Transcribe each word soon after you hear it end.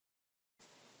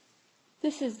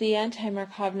This is the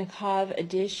anti-Markovnikov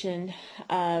addition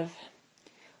of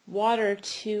water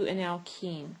to an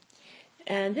alkene.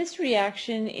 And this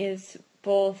reaction is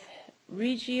both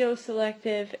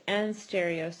regioselective and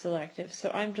stereoselective.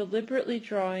 So I'm deliberately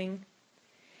drawing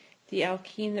the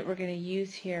alkene that we're going to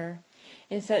use here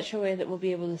in such a way that we'll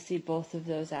be able to see both of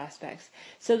those aspects.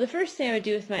 So the first thing I would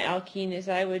do with my alkene is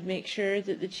I would make sure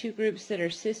that the two groups that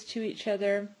are cis to each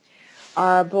other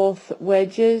are both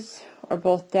wedges or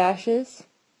both dashes.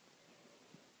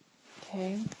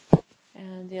 Okay,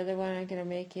 and the other one I'm going to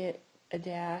make it a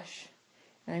dash,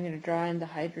 and I'm going to draw in the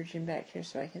hydrogen back here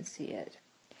so I can see it.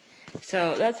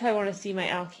 So that's how I want to see my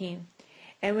alkene.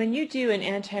 And when you do an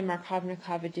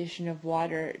anti-Markovnikov addition of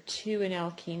water to an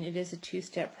alkene, it is a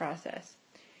two-step process.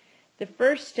 The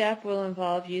first step will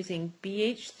involve using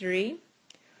BH3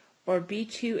 or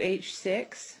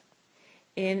B2H6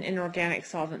 in an organic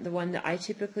solvent. The one that I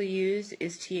typically use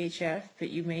is THF, but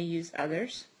you may use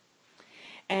others.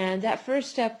 And that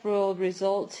first step will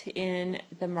result in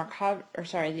the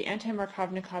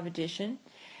anti-Markovnikov addition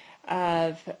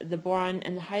of the boron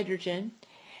and the hydrogen,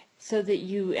 so that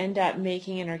you end up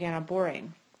making an organoborane.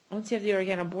 Once you have the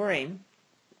organoborane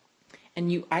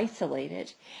and you isolate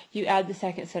it, you add the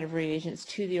second set of reagents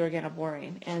to the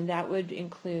organoborane, and that would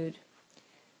include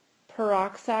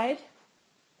peroxide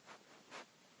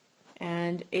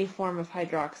and a form of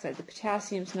hydroxide. The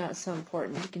potassium is not so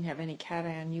important. You can have any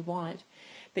cation you want,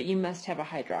 but you must have a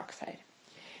hydroxide.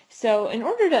 So in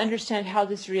order to understand how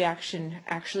this reaction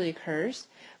actually occurs,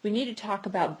 we need to talk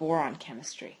about boron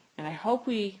chemistry. And I hope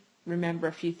we remember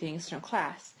a few things from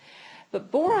class. But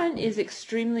boron is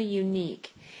extremely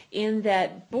unique in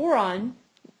that boron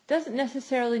doesn't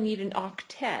necessarily need an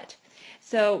octet.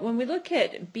 So when we look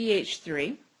at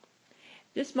BH3,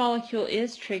 this molecule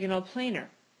is trigonal planar.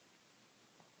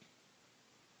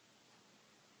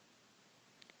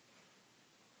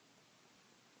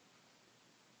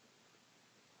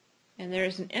 And there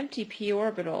is an empty p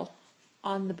orbital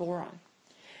on the boron.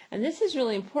 And this is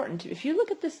really important. If you look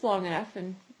at this long enough,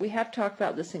 and we have talked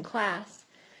about this in class,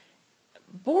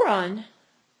 boron,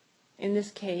 in this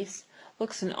case,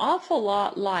 looks an awful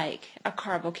lot like a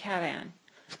carbocation.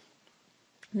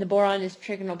 The boron is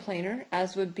trigonal planar,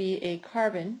 as would be a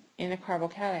carbon in a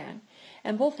carbocation,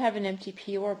 and both have an empty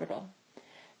p orbital.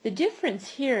 The difference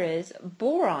here is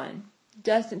boron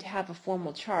doesn't have a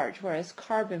formal charge, whereas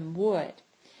carbon would.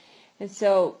 And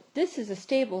so this is a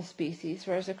stable species,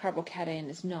 whereas a carbocation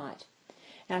is not.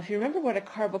 Now, if you remember what a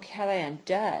carbocation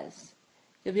does,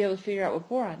 you'll be able to figure out what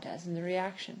boron does in the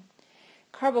reaction.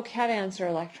 Carbocations are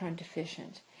electron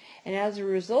deficient, and as a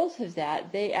result of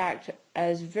that, they act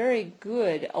as very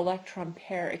good electron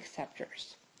pair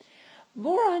acceptors.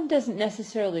 Boron doesn't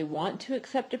necessarily want to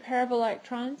accept a pair of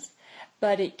electrons,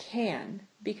 but it can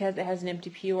because it has an empty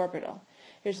p orbital.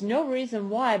 There's no reason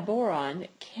why boron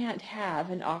can't have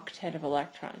an octet of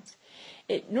electrons.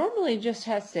 It normally just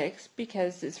has 6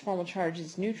 because its formal charge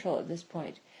is neutral at this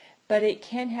point, but it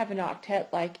can have an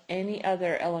octet like any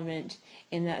other element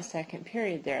in that second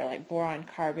period there, like boron,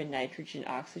 carbon, nitrogen,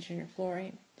 oxygen, or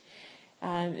fluorine.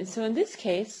 And so in this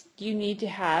case, you need to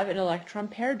have an electron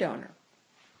pair donor.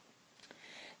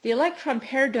 The electron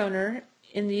pair donor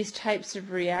in these types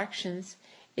of reactions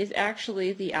is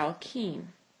actually the alkene.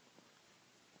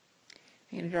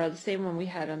 I'm going to draw the same one we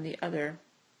had on the other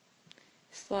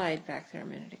slide back there a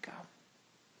minute ago.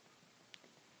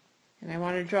 And I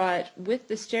want to draw it with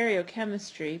the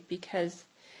stereochemistry because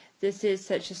this is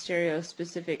such a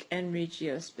stereospecific and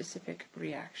regiospecific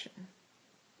reaction.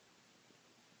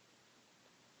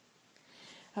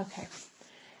 Okay.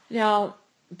 Now,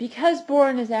 because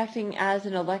boron is acting as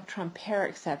an electron pair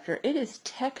acceptor, it is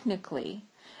technically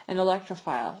an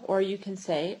electrophile, or you can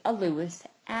say a Lewis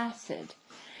acid.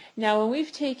 Now, when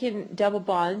we've taken double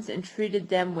bonds and treated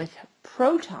them with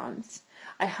protons,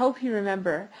 I hope you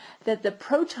remember that the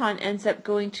proton ends up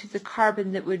going to the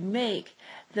carbon that would make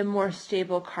the more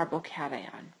stable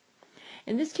carbocation.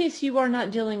 In this case, you are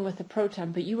not dealing with a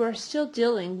proton, but you are still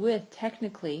dealing with,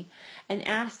 technically, an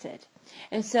acid.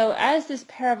 And so as this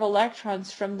pair of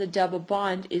electrons from the double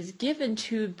bond is given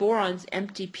to boron's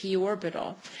empty p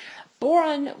orbital,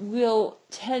 boron will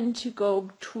tend to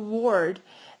go toward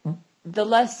the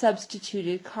less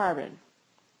substituted carbon.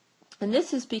 And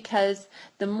this is because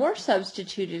the more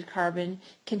substituted carbon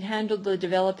can handle the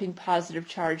developing positive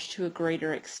charge to a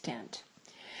greater extent.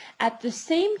 At the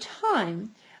same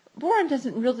time, boron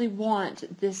doesn't really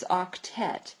want this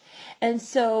octet, and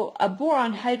so a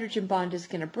boron-hydrogen bond is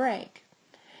going to break.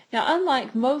 Now,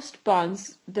 unlike most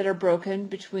bonds that are broken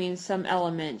between some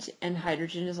element and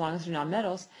hydrogen, as long as they're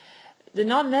nonmetals, the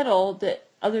nonmetal that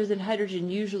other than hydrogen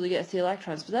usually gets the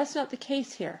electrons, but that's not the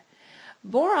case here.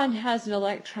 Boron has an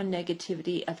electron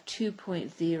negativity of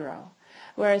 2.0,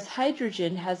 whereas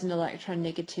hydrogen has an electron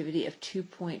negativity of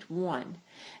 2.1.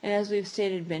 And as we've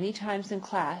stated many times in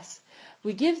class,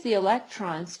 we give the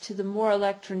electrons to the more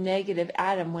electronegative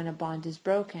atom when a bond is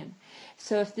broken.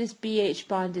 So if this BH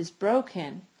bond is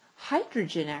broken,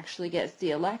 hydrogen actually gets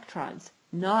the electrons,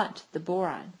 not the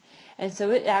boron. And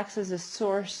so it acts as a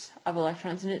source of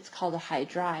electrons, and it's called a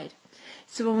hydride.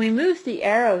 So when we move the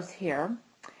arrows here,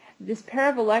 this pair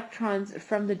of electrons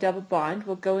from the double bond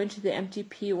will go into the empty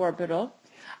p orbital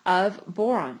of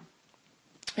boron.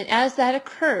 And as that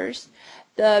occurs,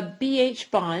 the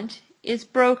BH bond is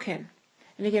broken.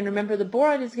 And again, remember, the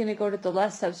boron is going to go to the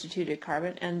less substituted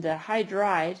carbon, and the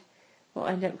hydride will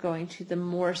end up going to the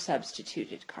more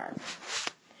substituted carbon.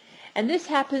 And this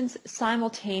happens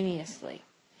simultaneously.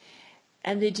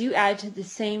 And they do add to the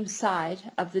same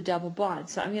side of the double bond.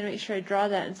 So I'm going to make sure I draw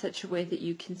that in such a way that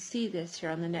you can see this here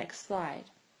on the next slide.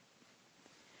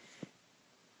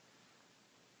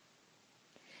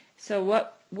 So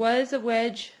what was a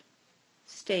wedge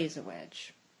stays a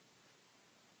wedge.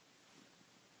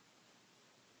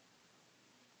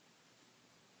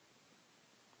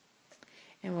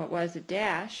 And what was a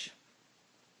dash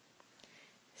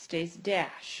stays a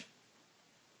dash.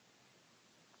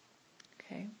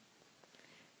 Okay.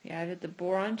 We added the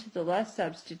boron to the less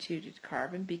substituted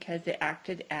carbon because it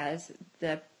acted as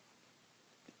the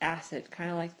acid,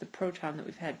 kind of like the proton that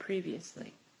we've had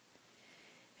previously.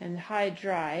 And the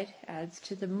hydride adds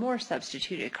to the more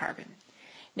substituted carbon.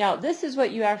 Now, this is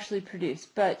what you actually produce,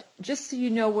 but just so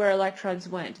you know where electrons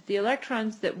went, the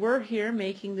electrons that were here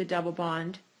making the double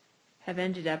bond have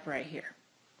ended up right here.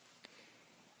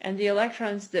 And the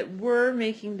electrons that were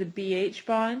making the BH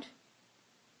bond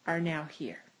are now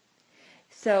here.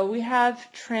 So we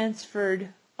have transferred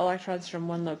electrons from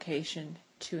one location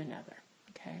to another.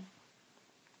 Okay.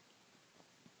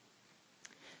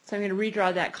 So I'm going to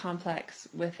redraw that complex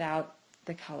without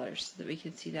the colors so that we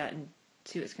can see that and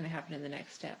see what's going to happen in the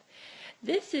next step.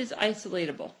 This is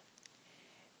isolatable.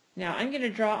 Now I'm going to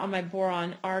draw on my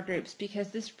boron R groups because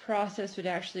this process would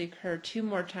actually occur 2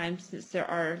 more times, since there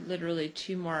are literally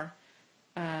 2 more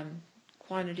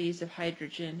quantities of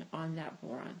hydrogen on that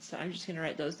boron. So I'm just going to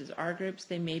write those as R groups.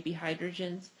 They may be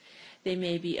hydrogens. They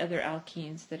may be other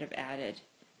alkenes that have added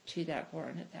to that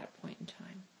boron at that point in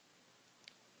time.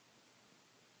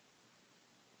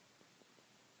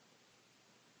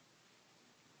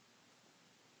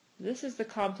 This is the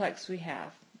complex we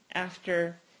have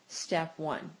after step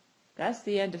 1. That's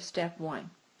the end of step 1.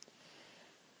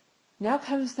 Now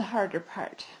comes the harder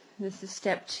part. This is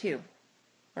step 2,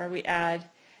 where we add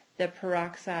the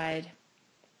peroxide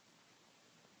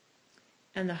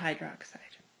and the hydroxide.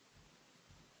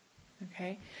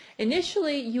 Okay.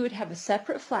 Initially, you would have a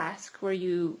separate flask where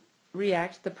you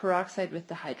react the peroxide with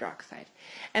the hydroxide.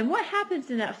 And what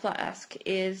happens in that flask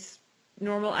is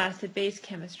normal acid-base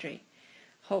chemistry.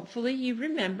 Hopefully you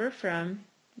remember from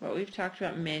what we've talked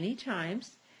about many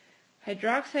times,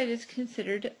 hydroxide is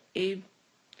considered a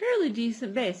fairly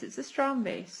decent base. It's a strong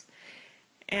base.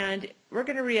 And we're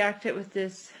going to react it with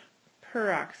this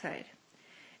peroxide.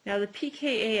 Now the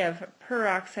pKa of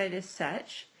peroxide is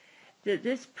such that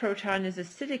this proton is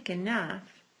acidic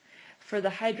enough for the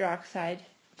hydroxide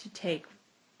to take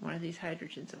one of these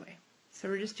hydrogens away. So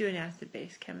we're just doing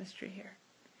acid-base chemistry here.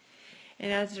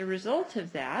 And as a result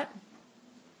of that,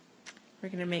 we're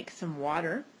going to make some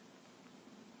water.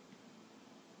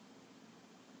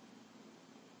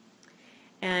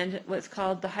 And what's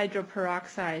called the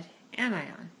hydroperoxide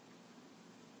anion.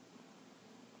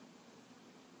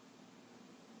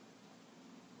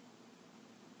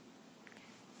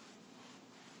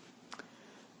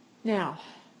 Now,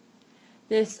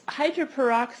 this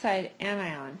hydroperoxide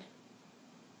anion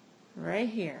right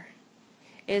here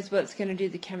is what's going to do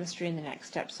the chemistry in the next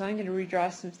step. So I'm going to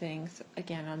redraw some things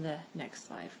again on the next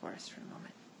slide for us for a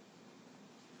moment.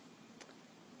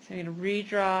 So I'm going to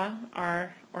redraw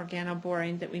our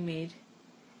organoborane that we made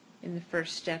in the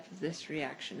first step of this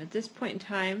reaction. At this point in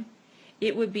time,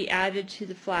 it would be added to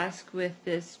the flask with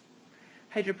this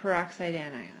hydroperoxide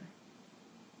anion.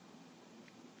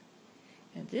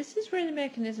 And this is where the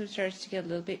mechanism starts to get a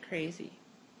little bit crazy.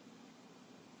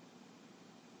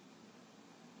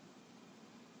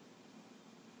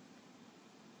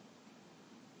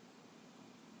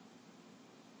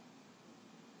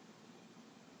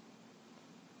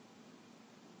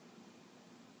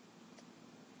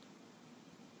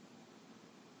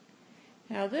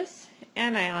 Now this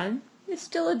anion is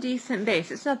still a decent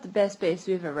base. It's not the best base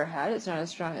we've ever had. It's not as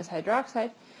strong as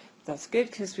hydroxide, That's good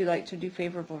because we like to do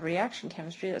favorable reaction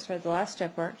chemistry. That's why the last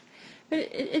step worked. But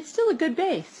it's still a good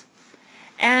base.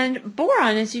 And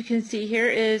boron, as you can see here,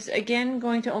 is again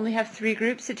going to only have 3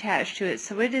 groups attached to it.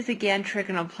 So it is again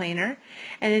trigonoplanar,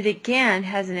 and it again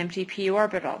has an empty p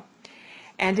orbital.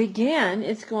 And again,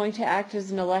 it's going to act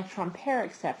as an electron pair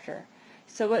acceptor.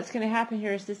 So what's going to happen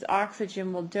here is this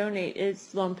oxygen will donate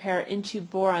its lone pair into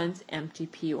boron's empty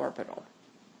p orbital.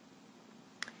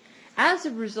 As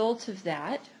a result of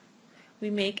that, we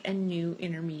make a new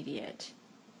intermediate.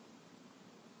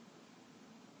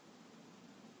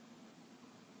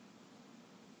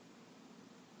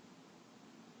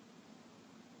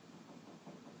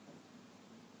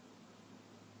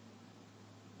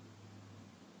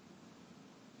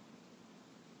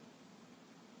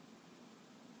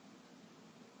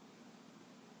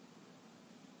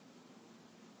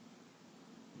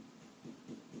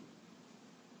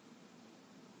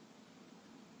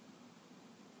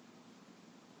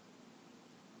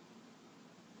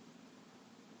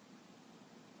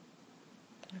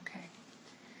 Okay,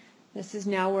 this is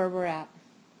now where we're at.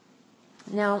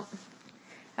 Now,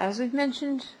 as we've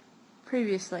mentioned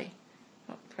previously,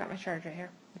 oh, forgot my charger here,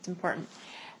 it's important.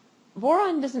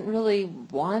 Boron doesn't really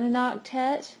want an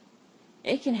octet.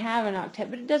 It can have an octet,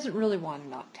 but it doesn't really want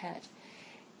an octet.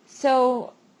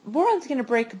 So, boron's going to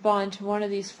break a bond to one of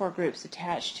these 4 groups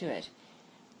attached to it.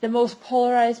 The most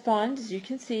polarized bond, as you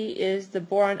can see, is the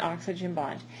boron-oxygen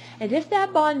bond. And if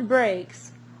that bond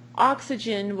breaks,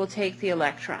 oxygen will take the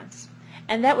electrons.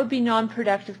 And that would be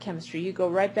non-productive chemistry. You go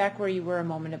right back where you were a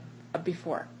moment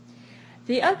before.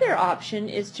 The other option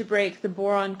is to break the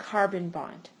boron-carbon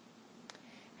bond.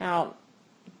 Now,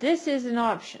 this is an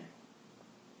option.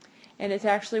 And it's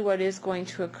actually what is going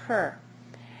to occur.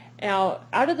 Now,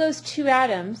 out of those 2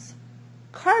 atoms,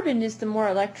 carbon is the more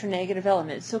electronegative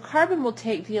element. So carbon will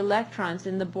take the electrons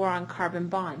in the boron-carbon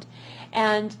bond.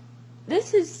 And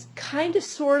this is kind of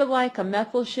sort of like a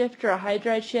methyl shift or a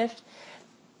hydride shift.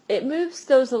 It moves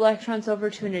those electrons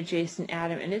over to an adjacent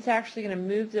atom, and it's actually going to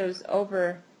move those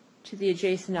over to the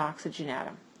adjacent oxygen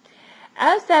atom.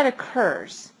 As that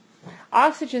occurs,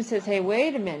 oxygen says, hey,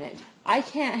 wait a minute, I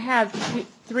can't have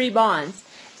 3 bonds.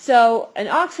 So an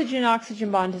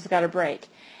oxygen-oxygen bond has got to break.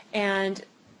 And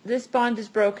this bond is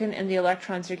broken, and the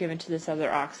electrons are given to this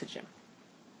other oxygen.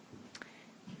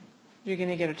 You're going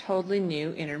to get a totally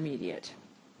new intermediate.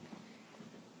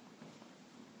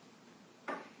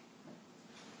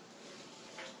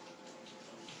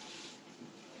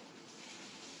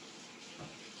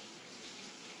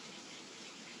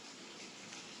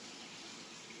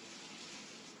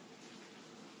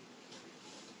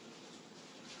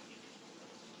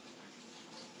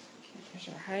 There's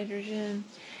our hydrogen.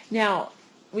 Now,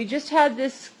 we just had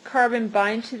this carbon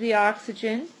bind to the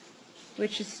oxygen,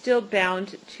 which is still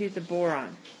bound to the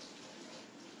boron.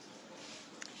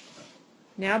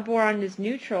 Now boron is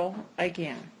neutral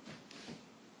again.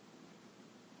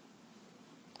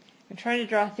 I'm trying to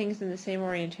draw things in the same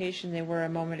orientation they were a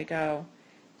moment ago,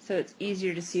 so it's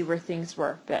easier to see where things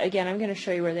were. But again, I'm going to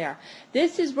show you where they are.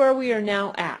 This is where we are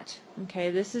now at. Okay,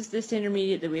 this is this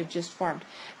intermediate that we've just formed.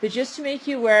 But just to make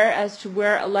you aware as to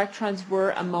where electrons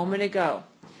were a moment ago,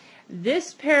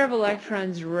 this pair of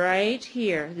electrons right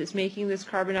here that's making this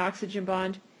carbon-oxygen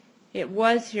bond, it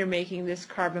was here making this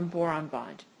carbon-boron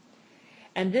bond.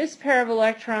 And this pair of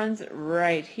electrons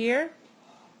right here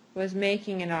was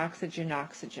making an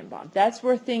oxygen-oxygen bond. That's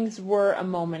where things were a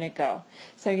moment ago.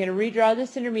 So I'm going to redraw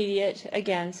this intermediate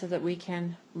again so that we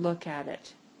can look at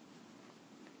it.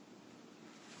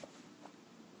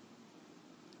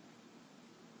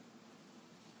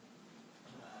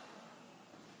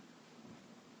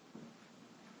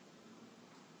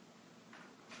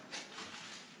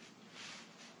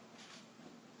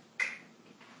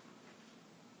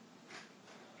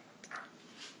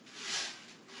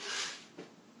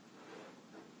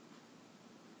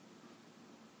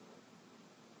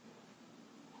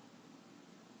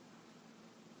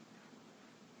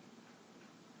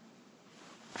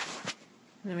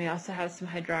 And then we also have some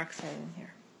hydroxide in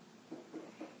here.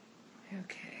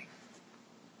 Okay.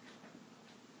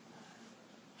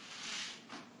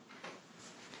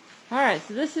 Alright,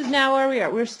 so this is now where we are.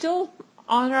 We're still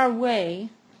on our way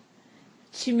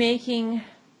to making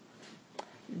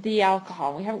the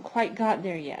alcohol. We haven't quite got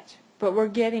there yet, but we're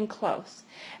getting close.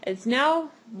 It's now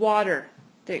water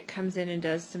that comes in and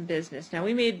does some business. Now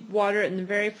we made water in the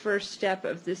very first step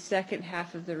of the second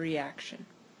half of the reaction.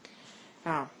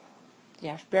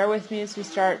 Yeah, bear with me as we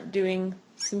start doing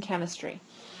some chemistry.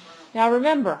 Now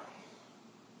remember,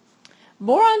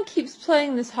 boron keeps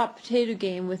playing this hot potato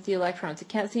game with the electrons. It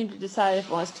can't seem to decide if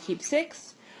it wants to keep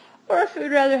 6 or if it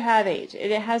would rather have 8,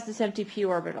 and it has this empty p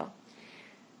orbital.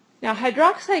 Now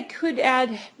hydroxide could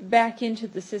add back into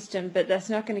the system, but that's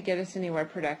not going to get us anywhere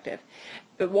productive.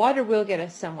 But water will get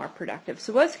us somewhere productive.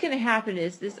 So what's going to happen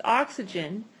is this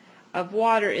oxygen of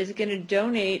water is going to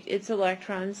donate its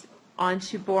electrons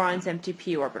onto boron's empty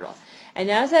p orbital.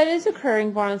 And as that is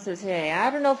occurring, boron says, hey,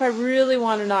 I don't know if I really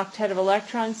want an octet of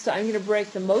electrons, so I'm going to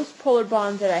break the most polar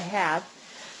bond that I have,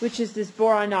 which is this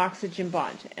boron-oxygen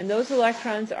bond. And those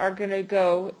electrons are going to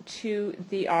go to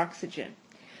the oxygen.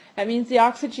 That means the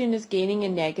oxygen is gaining a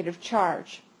negative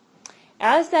charge.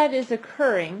 As that is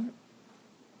occurring,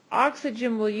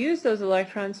 oxygen will use those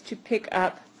electrons to pick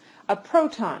up a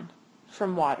proton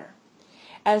from water.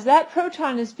 As that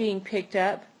proton is being picked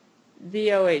up,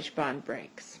 the OH bond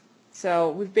breaks. So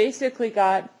we've basically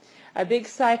got a big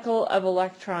cycle of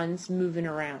electrons moving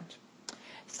around.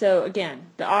 So again,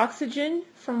 the oxygen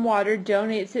from water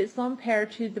donates its lone pair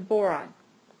to the boron.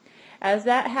 As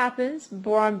that happens,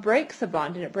 boron breaks a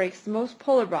bond, and it breaks the most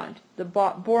polar bond, the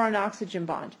boron-oxygen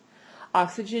bond.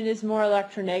 Oxygen is more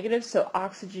electronegative, so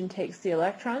oxygen takes the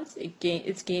electrons.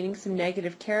 It's gaining some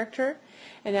negative character.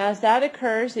 And as that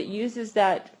occurs, it uses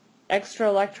that extra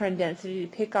electron density to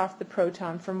pick off the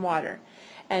proton from water.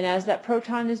 And as that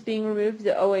proton is being removed,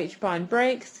 the OH bond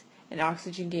breaks, and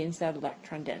oxygen gains that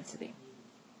electron density.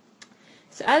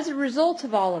 So as a result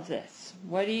of all of this,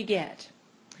 what do you get?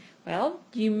 Well,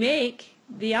 you make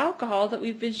the alcohol that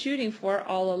we've been shooting for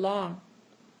all along.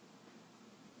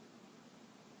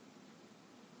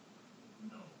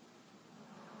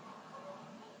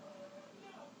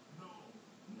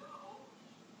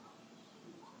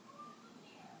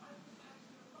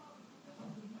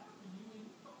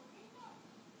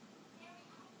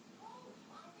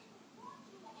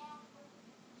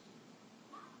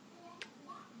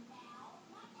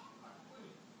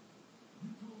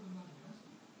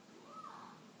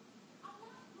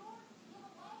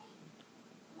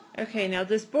 Okay, now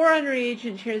this boron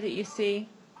reagent here that you see,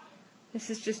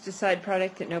 this is just a side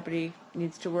product that nobody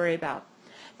needs to worry about.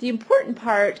 The important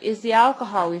part is the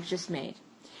alcohol we've just made.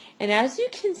 And as you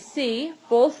can see,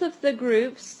 both of the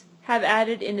groups have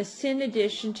added in a syn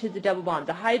addition to the double bond.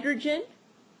 The hydrogen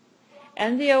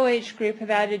and the OH group have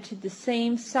added to the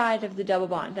same side of the double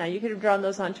bond. Now you could have drawn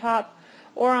those on top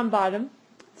or on bottom.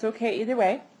 It's okay either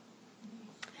way.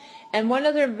 And one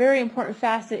other very important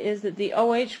facet is that the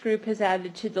OH group has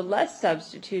added to the less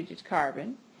substituted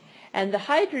carbon, and the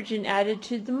hydrogen added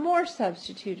to the more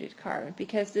substituted carbon,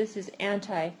 because this is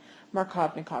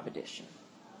anti-Markovnikov addition.